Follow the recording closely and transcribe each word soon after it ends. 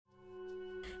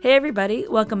Hey everybody,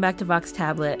 welcome back to Vox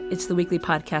Tablet. It's the weekly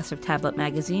podcast of Tablet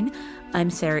Magazine.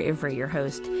 I'm Sarah Ivry, your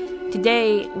host.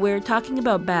 Today, we're talking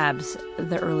about Babs,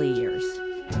 the early years.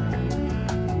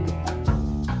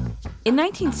 In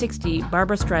 1960,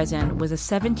 Barbra Streisand was a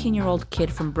 17-year-old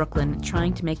kid from Brooklyn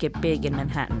trying to make it big in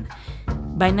Manhattan.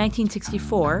 By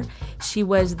 1964, she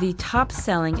was the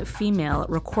top-selling female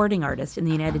recording artist in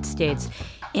the United States,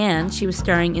 and she was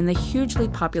starring in the hugely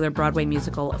popular Broadway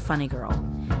musical Funny Girl.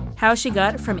 How she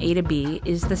got from A to B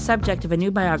is the subject of a new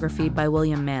biography by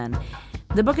William Mann.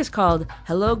 The book is called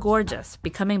Hello Gorgeous,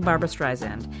 Becoming Barbra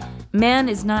Streisand. Mann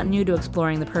is not new to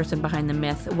exploring the person behind the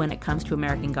myth when it comes to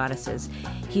American goddesses.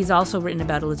 He's also written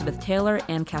about Elizabeth Taylor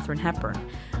and Katharine Hepburn.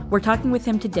 We're talking with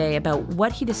him today about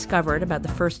what he discovered about the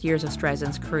first years of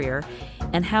Streisand's career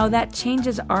and how that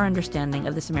changes our understanding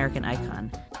of this American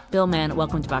icon. Bill Mann,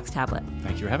 welcome to Vox Tablet.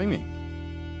 Thank you for having me.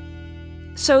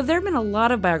 So there have been a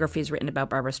lot of biographies written about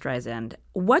Barbra Streisand.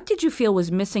 What did you feel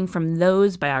was missing from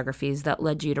those biographies that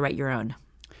led you to write your own?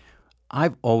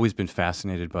 I've always been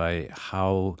fascinated by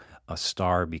how a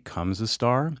star becomes a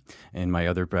star. In my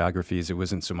other biographies, it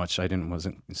wasn't so much.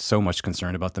 Wasn't so much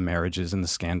concerned about the marriages and the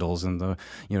scandals and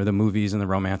the movies and the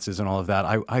romances and all of that.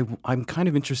 I'm kind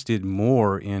of interested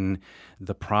more in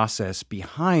the process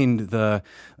behind the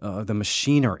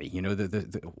machinery.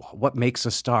 What makes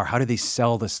a star? How do they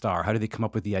sell the star? How do they come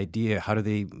up with the idea? How do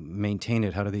they maintain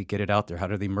it? How do they get it out there? How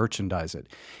do they merchandise it?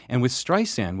 And with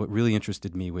Streisand, what really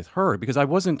interested me with her, because I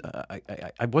wasn't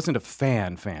a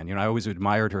fan. I always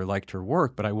admired her, liked her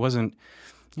work, but I wasn't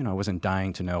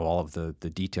dying to know all of the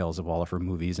details of all of her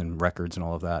movies and records and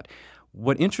all of that.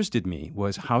 What interested me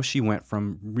was how she went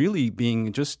from really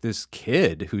being just this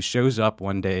kid who shows up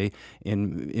one day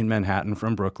in Manhattan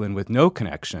from Brooklyn with no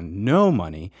connection, no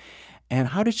money. And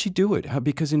how did she do it?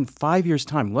 Because in 5 years'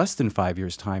 time, less than 5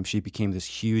 years' time, she became this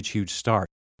huge, huge star.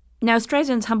 Now,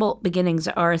 Streisand's humble beginnings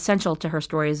are essential to her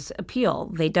story's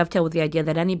appeal. They dovetail with the idea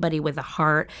that anybody with a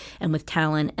heart and with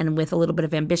talent and with a little bit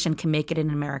of ambition can make it in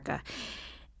America.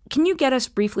 Can you get us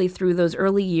briefly through those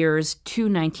early years to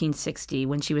 1960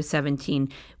 when she was 17,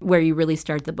 where you really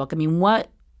start the book? I mean, what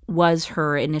was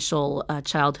her initial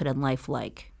childhood and life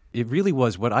like? It really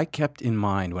was. What I kept in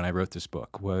mind when I wrote this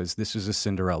book was this is a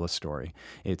Cinderella story.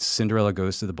 It's Cinderella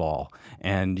goes to the ball,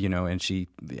 and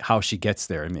how she gets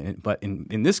there. I mean, but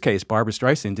in this case, Barbra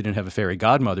Streisand didn't have a fairy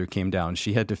godmother came down.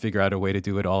 She had to figure out a way to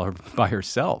do it all by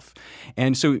herself,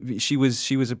 and so she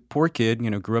was a poor kid.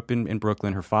 Grew up in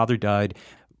Brooklyn. Her father died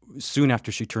soon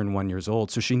after she turned 1 year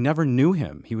old. So she never knew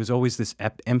him. He was always this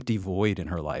empty void in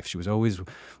her life. She was always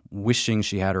wishing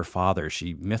she had her father.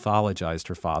 She mythologized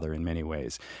her father in many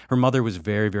ways. Her mother was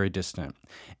very, very distant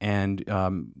and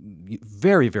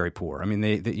very, very poor. I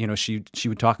mean, she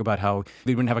would talk about how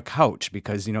they wouldn't have a couch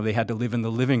because, they had to live in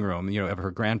the living room, of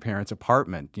her grandparents'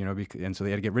 apartment, and so they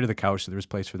had to get rid of the couch so there was a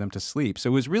place for them to sleep. So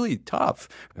it was really tough.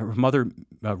 Her mother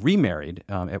remarried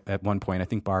at one point. I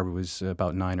think Barbara was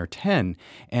about 9 or 10,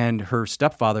 and her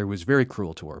stepfather was very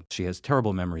cruel to her. She has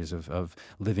terrible memories of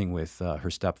living with her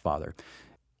stepfather.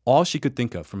 All she could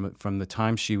think of from the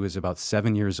time she was about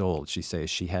 7 years old, she says,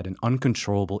 she had an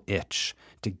uncontrollable itch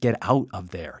to get out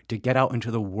of there, to get out into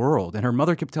the world. And her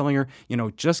mother kept telling her,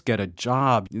 just get a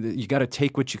job. You got to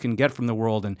take what you can get from the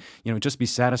world and, just be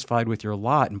satisfied with your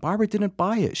lot. And Barbara didn't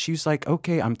buy it. She was like,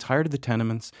 okay, I'm tired of the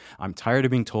tenements. I'm tired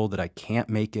of being told that I can't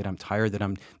make it. I'm tired that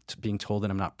I'm being told that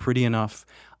I'm not pretty enough.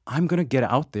 I'm going to get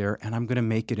out there and I'm going to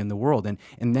make it in the world.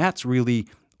 And that's really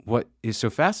what is so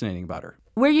fascinating about her.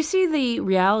 Where you see the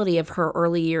reality of her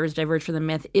early years diverge from the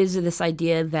myth is this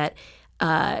idea that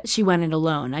she went it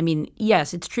alone. I mean,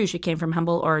 yes, it's true she came from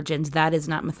humble origins. That is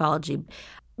not mythology.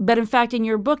 But in fact, in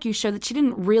your book, you show that she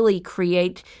didn't really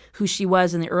create who she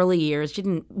was in the early years. She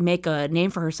didn't make a name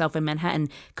for herself in Manhattan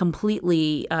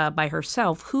completely by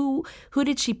herself. Who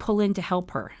did she pull in to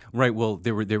help her? Right. Well,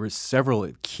 there were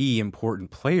several key important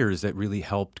players that really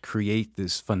helped create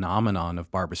this phenomenon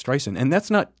of Barbra Streisand, and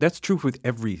that's true with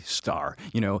every star.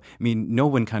 No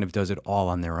one kind of does it all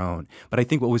on their own. But I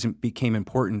think what became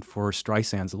important for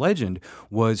Streisand's legend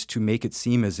was to make it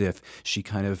seem as if she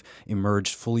kind of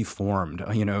emerged fully formed.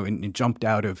 And jumped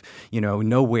out of,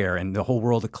 nowhere, and the whole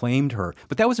world acclaimed her.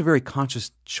 But that was a very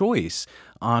conscious choice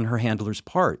on her handler's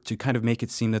part to kind of make it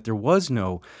seem that there was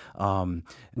no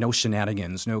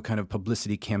shenanigans, no kind of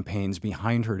publicity campaigns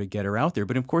behind her to get her out there.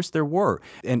 But of course there were.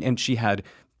 And she had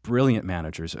brilliant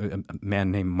managers, a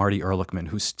man named Marty Ehrlichman,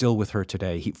 who's still with her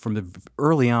today. From the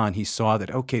early on, he saw that,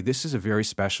 okay, this is a very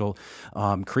special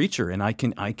creature, and I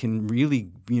can really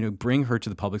bring her to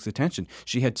the public's attention.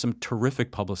 She had some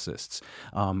terrific publicists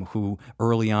who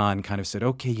early on kind of said,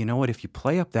 okay, you know what, if you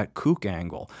play up that kook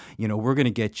angle, we're going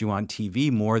to get you on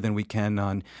TV more than we can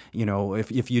on,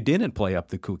 if you didn't play up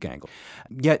the kook angle.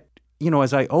 Yet,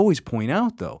 as I always point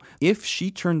out, though, if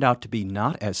she turned out to be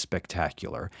not as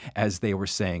spectacular as they were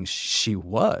saying she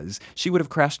was, she would have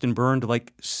crashed and burned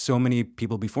like so many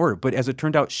people before her. But as it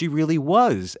turned out, she really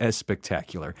was as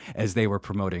spectacular as they were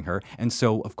promoting her. And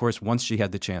so, of course, once she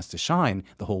had the chance to shine,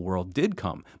 the whole world did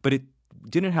come. But it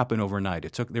didn't happen overnight.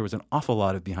 There was an awful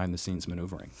lot of behind-the-scenes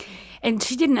maneuvering. And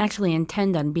she didn't actually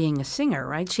intend on being a singer,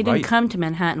 right? She didn't come to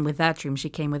Manhattan with that dream. She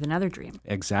came with another dream.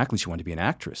 Exactly. She wanted to be an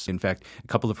actress. In fact, a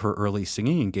couple of her early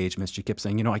singing engagements, she kept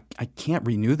saying, I can't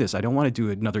renew this. I don't want to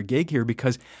do another gig here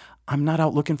because I'm not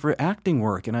out looking for acting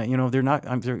work, and I'm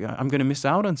going to miss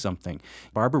out on something.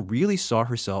 Barbara really saw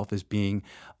herself as being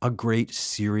a great,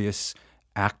 serious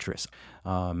actress.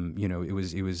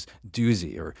 It was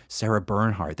Doozy or Sarah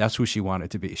Bernhardt. That's who she wanted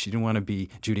to be. She didn't want to be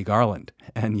Judy Garland.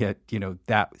 And yet,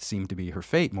 that seemed to be her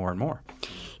fate more and more.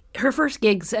 Her first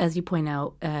gigs, as you point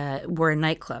out, were in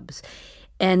nightclubs.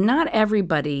 And not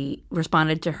everybody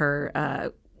responded to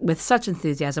her with such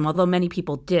enthusiasm, although many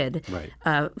people did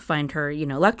find her,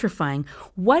 electrifying.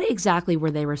 What exactly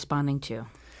were they responding to?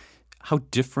 How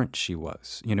different she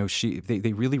was.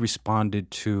 They really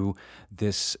responded to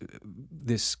this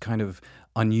kind of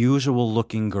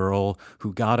unusual-looking girl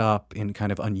who got up in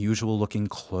kind of unusual-looking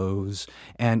clothes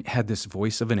and had this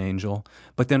voice of an angel,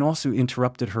 but then also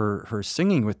interrupted her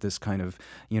singing with this kind of,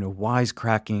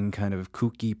 wisecracking kind of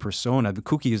kooky persona. The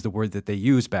kooky is the word that they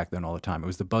used back then all the time. It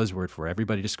was the buzzword for it.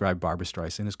 Everybody described Barbra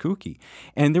Streisand as kooky.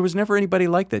 And there was never anybody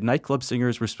like that. Nightclub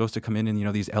singers were supposed to come in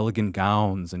these elegant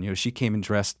gowns, and, she came and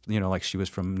dressed, like she was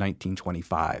from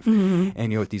 1925,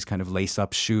 and, with these kind of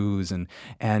lace-up shoes.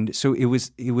 And so it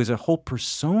was a whole persona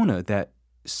that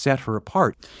set her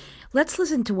apart. Let's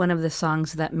listen to one of the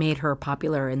songs that made her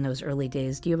popular in those early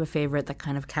days. Do you have a favorite that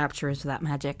kind of captures that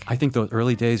magic? I think those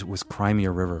early days was Cry Me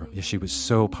a River. She was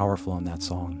so powerful in that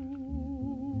song.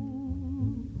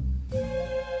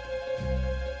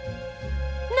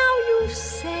 Now you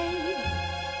say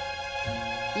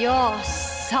you're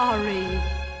sorry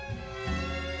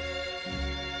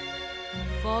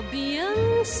for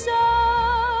being so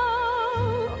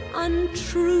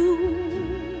untrue.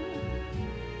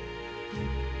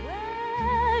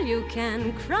 Well, you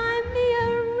can cry me a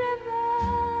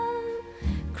river,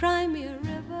 cry me a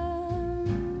river.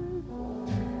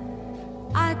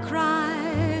 I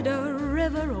cried a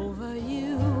river over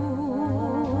you.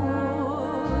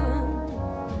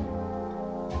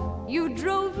 You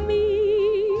drove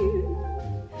me,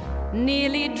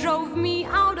 nearly drove me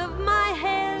out of my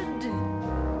head,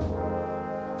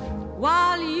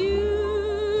 while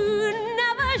you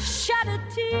never shed a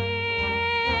tear.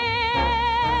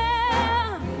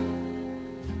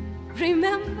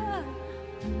 Remember,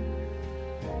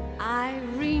 I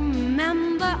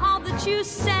remember all that you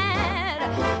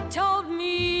said. Told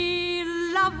me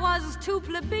love was too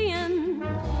plebeian.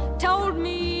 Told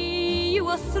me you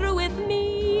were through with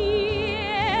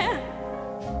me.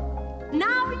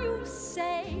 Now you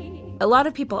say. A lot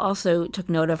of people also took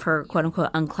note of her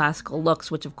quote-unquote unclassical looks,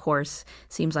 which of course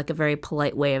seems like a very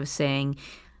polite way of saying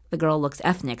the girl looks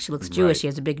ethnic. She looks Jewish. She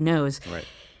has a big nose. Right.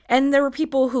 And there were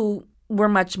people who were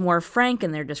much more frank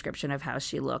in their description of how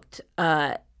she looked.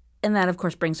 And that, of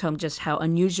course, brings home just how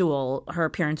unusual her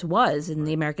appearance was in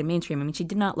the American mainstream. I mean, she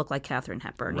did not look like Katharine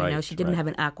Hepburn. She didn't have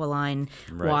an aquiline,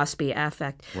 waspy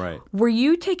affect. Right. Were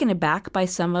you taken aback by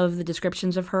some of the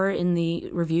descriptions of her in the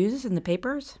reviews in the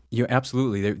papers? Yeah,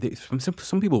 absolutely.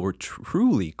 Some people were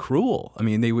truly cruel. I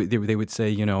mean, they would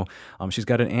say, she's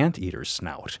got an anteater's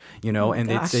snout, and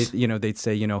they'd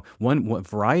say, one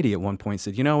Variety at one point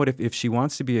said, if she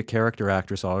wants to be a character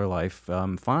actress all her life,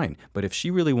 fine. But if she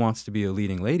really wants to be a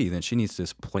leading lady, then she needs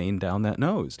to plane down that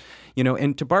nose.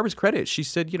 And to Barbara's credit, she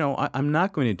said, I'm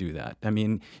not going to do that. I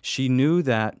mean, she knew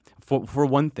that, for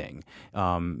one thing,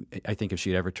 I think if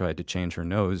she'd ever tried to change her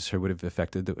nose, it would have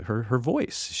affected her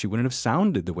voice. She wouldn't have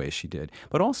sounded the way she did.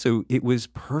 But also, it was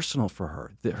personal for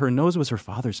her. Her nose was her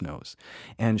father's nose.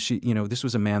 And she, this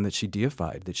was a man that she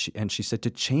deified. And she said, to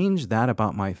change that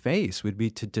about my face would be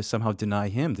to somehow deny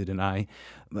him, to deny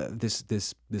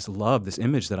this love, this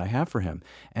image that I have for him.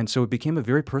 And so it became a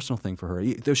very personal thing for her.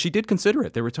 Though she did consider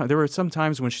it. There were some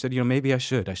times when she said, maybe I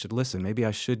should listen, maybe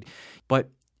I should. But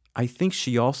I think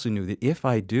she also knew that if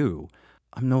I do,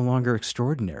 I'm no longer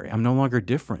extraordinary. I'm no longer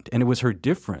different. And it was her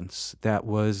difference that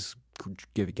was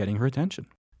getting her attention.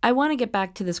 I want to get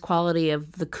back to this quality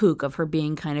of the kook, of her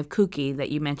being kind of kooky that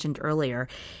you mentioned earlier.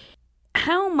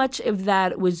 How much of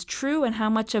that was true and how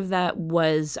much of that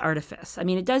was artifice? I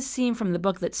mean, it does seem from the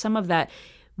book that some of that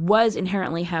was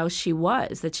inherently how she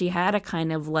was, that she had a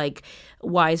kind of like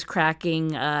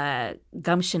wisecracking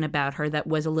gumption about her that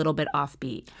was a little bit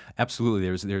offbeat. Absolutely.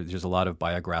 There's a lot of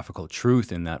biographical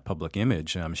truth in that public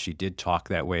image. She did talk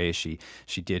that way. She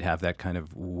did have that kind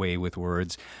of way with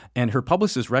words. And her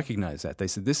publicists recognized that. They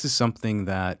said, this is something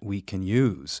that we can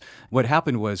use. What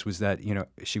happened was that,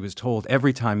 she was told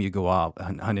every time you go out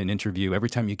on an interview, every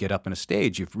time you get up on a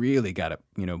stage, you've really got to,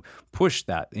 push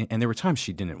that. And there were times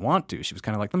she didn't want to. She was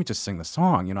kind of like, let me just sing the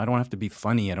song. I don't have to be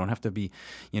funny. I don't have to be,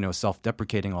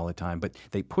 self-deprecating all the time. But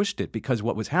they pushed it because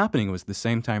what was happening was the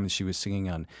same time that she was singing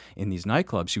in these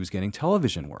nightclubs, she was getting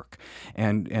television work.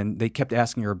 And they kept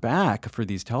asking her back for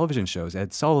these television shows,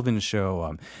 Ed Sullivan's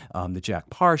show, the Jack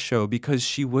Paar show, because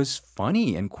she was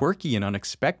funny and quirky and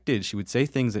unexpected. She would say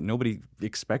things that nobody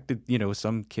expected,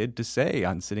 some kid to say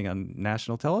sitting on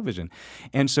national television.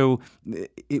 And so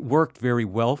it worked very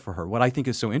well for her. What I think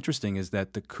is so interesting is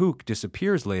that the kook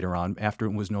disappears later on after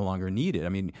it was no longer needed. I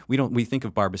mean, we think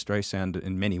of Barbra Streisand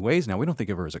in many ways now. We don't think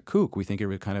of her as a kook. We think of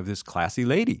her kind of this classy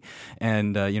lady.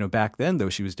 And, back then, though,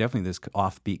 she was definitely this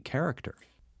offbeat character.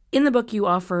 In the book, you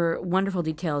offer wonderful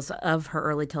details of her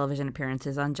early television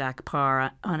appearances on Jack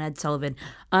Paar, on Ed Sullivan,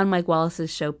 on Mike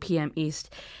Wallace's show PM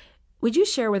East. Would you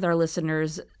share with our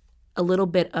listeners a little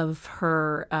bit of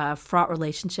her fraught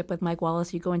relationship with Mike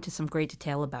Wallace? You go into some great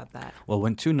detail about that. Well,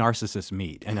 when two narcissists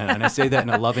meet, and I say that in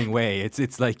a loving way,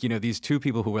 it's like, these two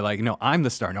people who were like, no, I'm the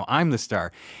star, no, I'm the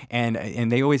star.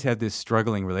 And they always had this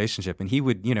struggling relationship. And he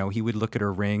would look at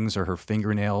her rings or her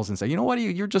fingernails and say, you know what,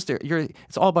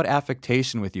 it's all about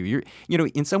affectation with you.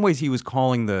 In some ways he was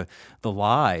calling the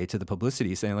lie to the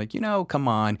publicity, saying like, come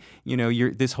on,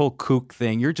 you're this whole kook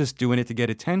thing, you're just doing it to get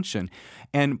attention.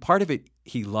 And part of it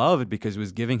he loved because it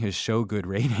was giving his show good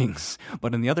ratings.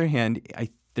 But on the other hand,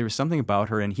 there was something about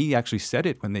her, and he actually said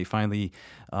it when they finally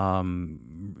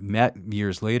met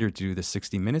years later to do the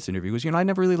 60 Minutes interview, was, I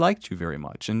never really liked you very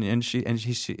much. And she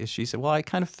said, well, I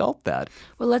kind of felt that.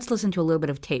 Well, let's listen to a little bit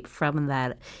of tape from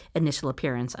that initial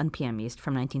appearance on PM East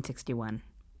from 1961.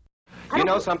 You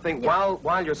know something? Yeah.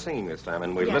 While you're singing this time,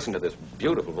 and we've listened to this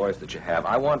beautiful voice that you have,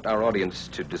 I want our audience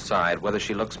to decide whether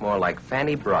she looks more like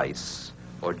Fanny Brice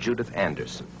or Judith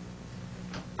Anderson.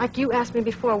 Like you asked me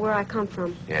before where I come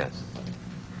from. Yes.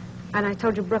 And I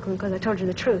told you Brooklyn because I told you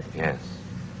the truth. Yes.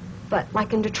 But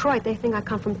like in Detroit, they think I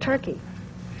come from Turkey.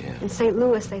 Yeah. In St.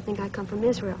 Louis, they think I come from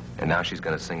Israel. And now she's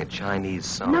going to sing a Chinese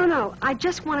song. No. I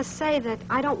just want to say that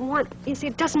I don't want... You see,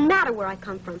 it doesn't matter where I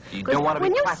come from. You don't want to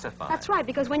be classified. That's right,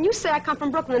 because when you say I come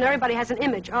from Brooklyn, everybody has an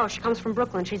image. Oh, she comes from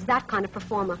Brooklyn. She's that kind of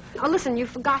performer. Oh, listen, you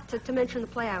forgot to mention the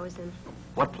play I was in.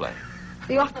 What play?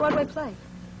 The off-Broadway play.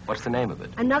 What's the name of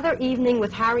it? Another Evening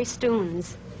with Harry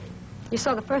Stoons. You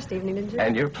saw the first evening, didn't you?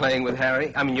 And you're playing with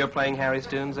Harry? I mean, you're playing Harry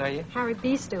Stoons, are you? Harry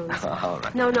B. Stoons. All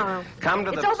right. No.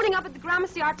 It's opening up at the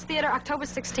Gramercy Arts Theater October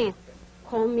 16th.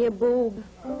 Call me a boob.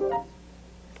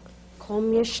 Call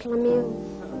me a schlemiel.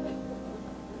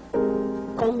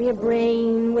 Call me a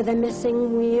brain with a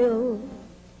missing wheel.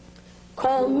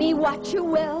 Call me what you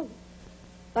will.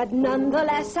 But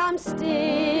nonetheless, I'm still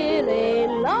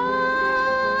in love.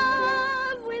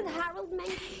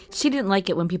 She didn't like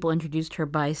it when people introduced her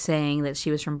by saying that she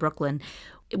was from Brooklyn.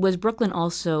 Was Brooklyn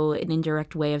also an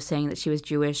indirect way of saying that she was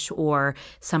Jewish or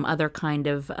some other kind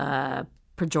of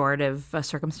pejorative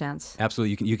circumstance?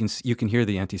 Absolutely, you can hear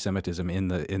the anti-Semitism in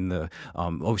the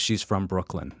she's from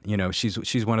Brooklyn.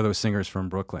 She's one of those singers from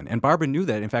Brooklyn. And Barbra knew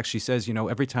that. In fact, she says,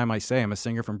 every time I say I'm a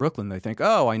singer from Brooklyn, they think,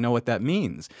 oh, I know what that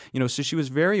means. So she was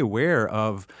very aware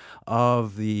of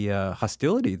the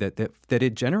hostility that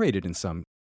it generated in some.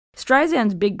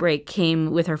 Streisand's big break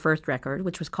came with her first record,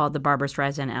 which was called the Barbra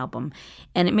Streisand Album,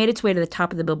 and it made its way to the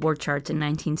top of the Billboard charts in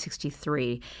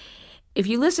 1963. If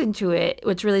you listen to it,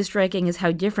 what's really striking is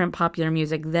how different popular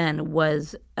music then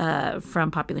was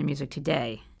from popular music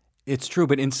today. It's true,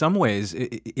 but in some ways,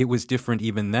 it was different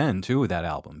even then, too, with that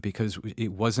album, because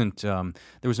it wasn't, there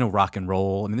was no rock and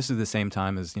roll. I mean, this is the same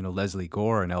time as, Leslie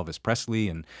Gore and Elvis Presley,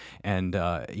 and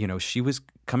she was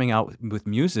coming out with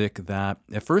music that,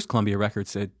 at first, Columbia Records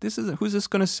said, who's this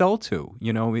going to sell to?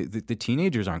 The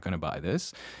teenagers aren't going to buy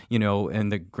this,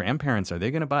 and the grandparents, are they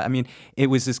going to buy? I mean, it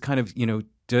was this kind of,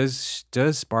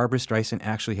 does Barbra Streisand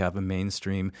actually have a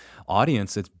mainstream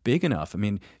audience that's big enough? I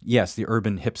mean, yes, the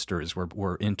urban hipsters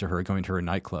were into her, going to her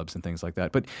nightclubs and things like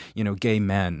that. But gay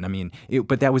men. I mean,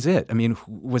 but that was it. I mean,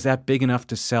 was that big enough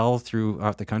to sell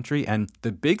throughout the country? And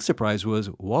the big surprise was,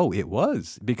 whoa, it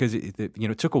was, because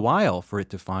it took a while for it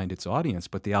to find its audience,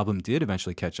 but the album did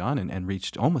eventually catch on and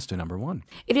reached almost to number one.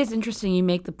 It is interesting you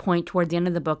make the point toward the end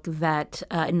of the book that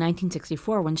in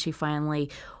 1964, when she finally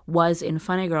was in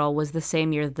Funny Girl, was the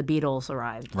same year that the Beatles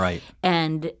arrived. Right.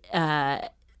 And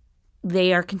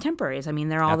they are contemporaries. I mean,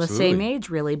 they're all Absolutely. the same age,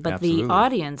 really, but Absolutely. the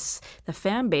audience, the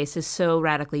fan base is so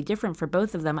radically different for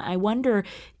both of them. I wonder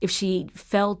if she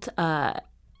felt not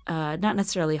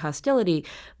necessarily hostility,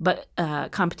 but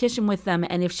competition with them,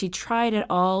 and if she tried at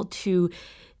all to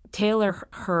tailor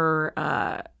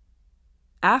her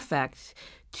affect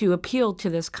to appeal to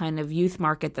this kind of youth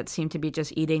market that seemed to be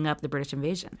just eating up the British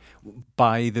invasion.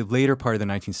 By the later part of the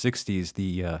 1960s,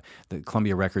 the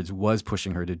Columbia Records was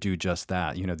pushing her to do just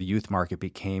that. The youth market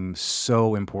became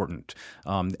so important,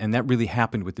 and that really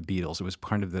happened with the Beatles. It was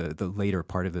part of the later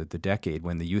part of the decade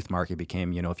when the youth market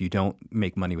became, if you don't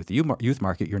make money with the youth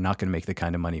market, you're not going to make the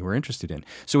kind of money we're interested in.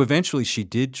 So eventually she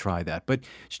did try that. But,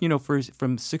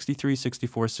 from 63,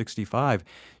 64, 65,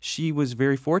 she was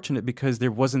very fortunate because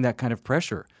there wasn't that kind of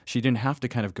pressure. She didn't have to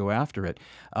kind of go after it.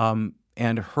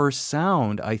 And her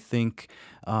sound, I think,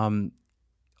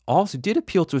 also did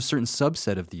appeal to a certain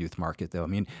subset of the youth market, though. I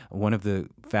mean, one of the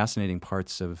fascinating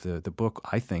parts of the book,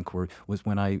 I think, was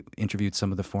when I interviewed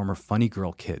some of the former Funny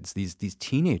Girl kids, these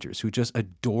teenagers who just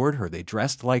adored her. They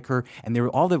dressed like her, and they were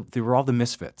all the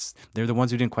misfits. They're the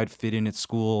ones who didn't quite fit in at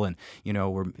school, and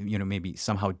were maybe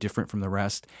somehow different from the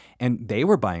rest. And they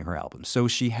were buying her albums, so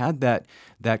she had that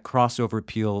crossover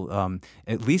appeal,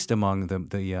 at least among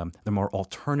the more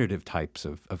alternative types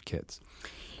of kids.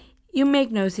 You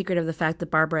make no secret of the fact that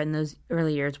Barbra in those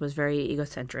early years was very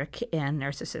egocentric and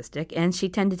narcissistic, and she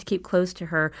tended to keep close to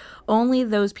her only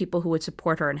those people who would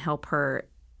support her and help her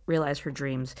realize her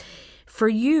dreams. For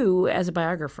you, as a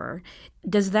biographer,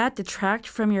 does that detract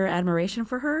from your admiration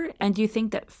for her? And do you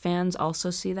think that fans also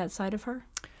see that side of her?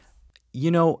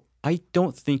 I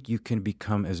don't think you can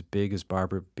become as big as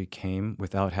Barbra became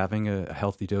without having a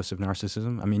healthy dose of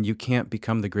narcissism. I mean, you can't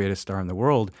become the greatest star in the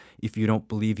world if you don't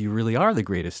believe you really are the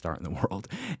greatest star in the world.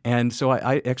 And so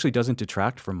I actually doesn't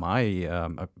detract from my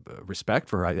respect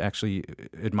for her. I actually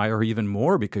admire her even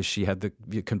more because she had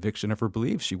the conviction of her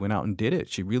beliefs. She went out and did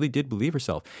it. She really did believe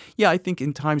herself. Yeah, I think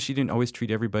in time she didn't always treat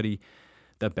everybody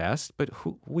the best, but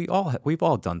we've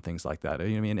all done things like that. I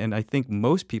mean, and I think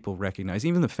most people recognize,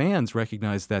 even the fans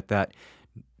recognize that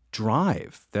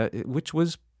drive, which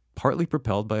was partly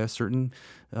propelled by a certain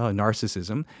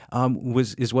narcissism,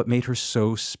 is what made her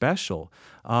so special.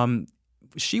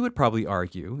 She would probably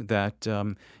argue that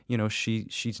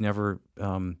she's never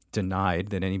denied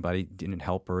that anybody didn't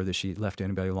help her, that she left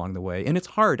anybody along the way, and it's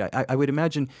hard. I would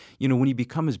imagine when you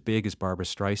become as big as Barbra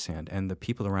Streisand and the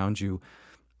people around you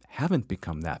haven't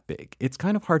become that big, it's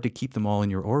kind of hard to keep them all in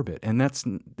your orbit. And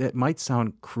that might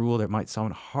sound cruel, that might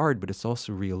sound hard, but it's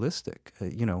also realistic.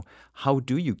 How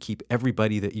do you keep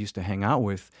everybody that you used to hang out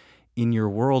with in your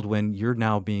world when you're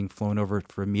now being flown over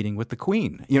for a meeting with the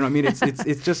Queen? I mean, it's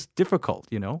just difficult,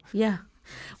 Yeah.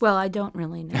 Well, I don't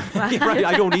really know. Yeah, right.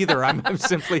 I don't either. I'm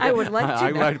simply. I would like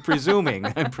to know.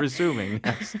 I'm presuming.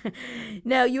 Yes.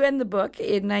 Now, you end the book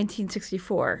in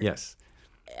 1964. Yes.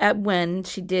 When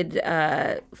she did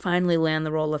finally land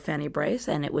the role of Fanny Brice,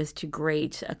 and it was to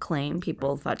great acclaim.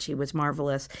 People thought she was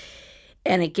marvelous.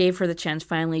 And it gave her the chance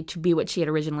finally to be what she had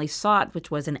originally sought,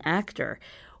 which was an actor.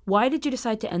 Why did you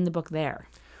decide to end the book there?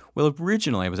 Well,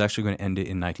 originally I was actually going to end it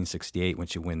in 1968 when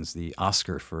she wins the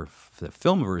Oscar for the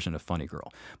film version of Funny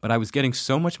Girl. But I was getting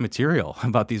so much material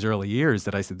about these early years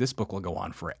that I said, this book will go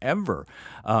on forever.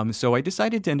 So I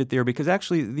decided to end it there because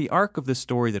actually the arc of the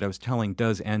story that I was telling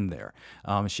does end there.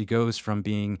 She goes from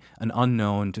being an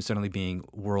unknown to suddenly being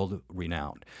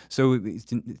world-renowned. So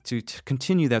to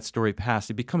continue that story past,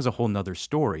 it becomes a whole nother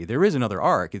story. There is another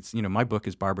arc. It's, my book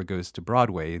is Barbra Goes to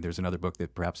Broadway. There's another book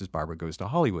that perhaps is Barbra Goes to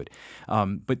Hollywood.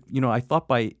 But I thought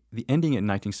by the ending in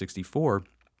 1964,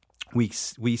 we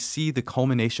see the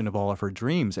culmination of all of her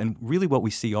dreams, and really what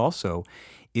we see also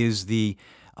is the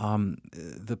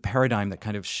paradigm that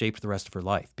kind of shaped the rest of her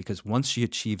life. Because once she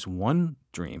achieves one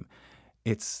dream,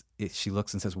 it's she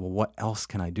looks and says, well, what else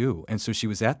can I do? And so she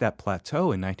was at that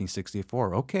plateau in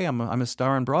 1964. Okay, I'm a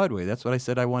star on Broadway. That's what I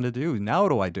said I wanted to do. Now what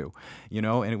do I do?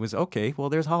 And it was, okay, well,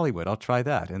 there's Hollywood. I'll try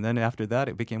that. And then after that,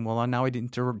 it became, well, now I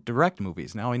need to direct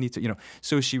movies. Now I need to,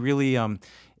 So she really,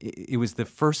 it was the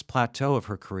first plateau of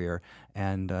her career.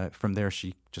 And from there,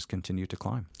 she just continued to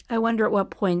climb. I wonder at what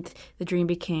point the dream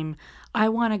became, I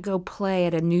want to go play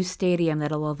at a new stadium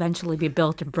that'll eventually be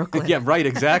built in Brooklyn. Yeah, right,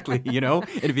 exactly. And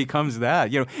it becomes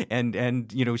that,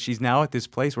 and she's now at this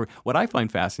place where what I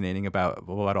find fascinating about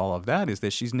all of that is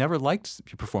that she's never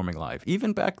liked performing live.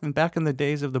 Even back in the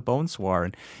days of the Bonsoir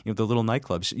and the little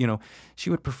nightclubs, she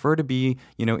would prefer to be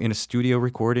in a studio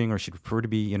recording, or she'd prefer to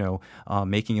be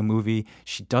making a movie.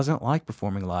 She doesn't like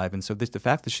performing live, and so the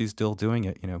fact that she's still doing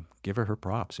it, give her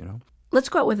props. Let's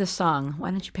go out with a song.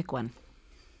 Why don't you pick one?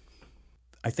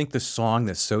 I think the song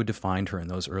that so defined her in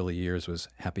those early years was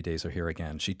Happy Days Are Here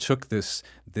Again. She took this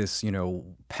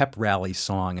pep rally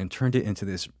song and turned it into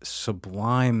this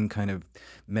sublime kind of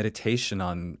meditation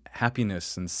on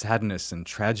happiness and sadness and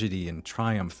tragedy and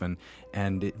triumph,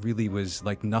 and it really was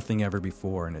like nothing ever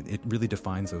before, and it really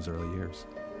defines those early years.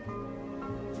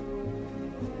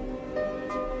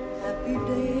 Happy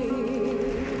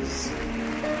days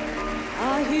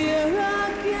are here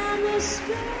again, the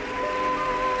skies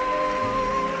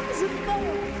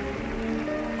above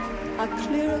are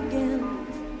clear again.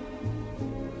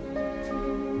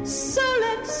 So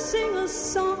let's sing a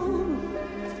song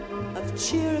of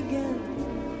cheer again.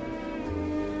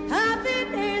 Happy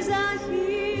days are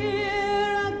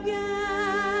here again.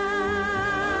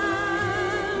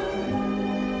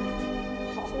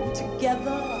 All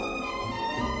together,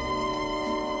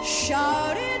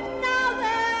 shout it now,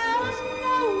 there's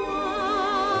no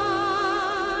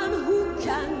one who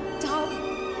can doubt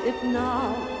it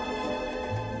now.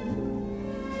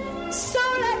 So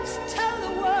let's tell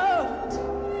the world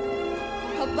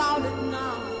about it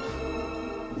now.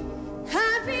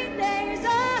 Happy days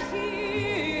are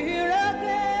here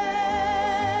again.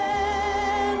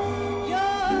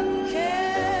 Your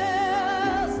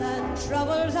cares and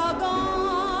troubles are gone.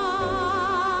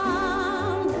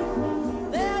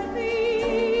 There'll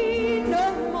be no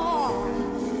more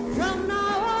from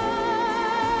now on.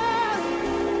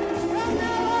 From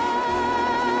now on.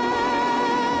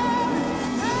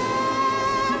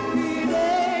 Happy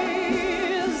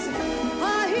days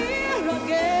are here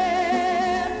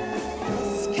again. The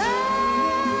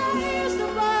skies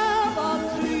above are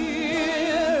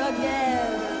clear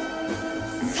again.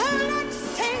 So let's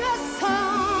sing a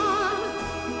song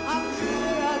of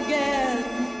cheer again.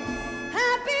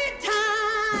 Happy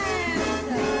times,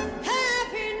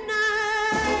 happy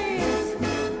nights,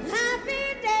 happy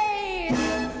days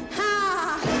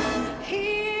are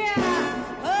here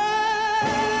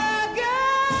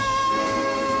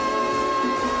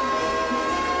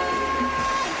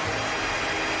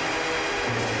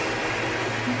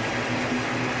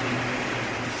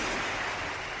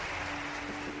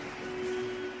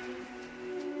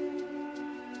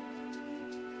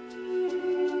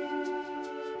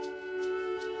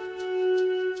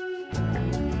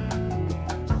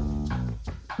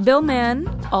Bill Mann,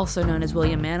 also known as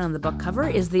William Mann on the book cover,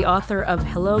 is the author of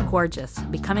Hello, Gorgeous,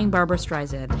 Becoming Barbra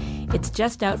Streisand. It's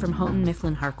just out from Houghton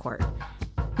Mifflin Harcourt.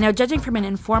 Now, judging from an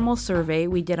informal survey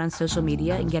we did on social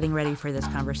media and getting ready for this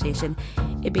conversation,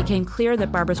 it became clear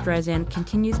that Barbra Streisand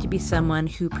continues to be someone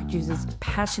who produces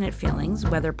passionate feelings,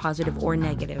 whether positive or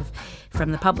negative,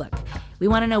 from the public. We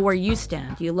want to know where you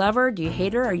stand. Do you love her? Do you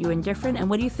hate her? Are you indifferent? And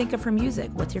what do you think of her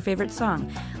music? What's your favorite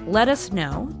song? Let us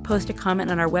know. Post a comment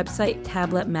on our website,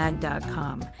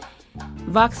 tabletmag.com.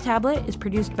 Vox Tablet is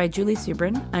produced by Julie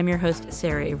Subrin. I'm your host,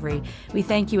 Sarah Avery. We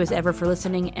thank you as ever for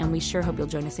listening, and we sure hope you'll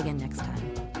join us again next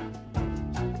time.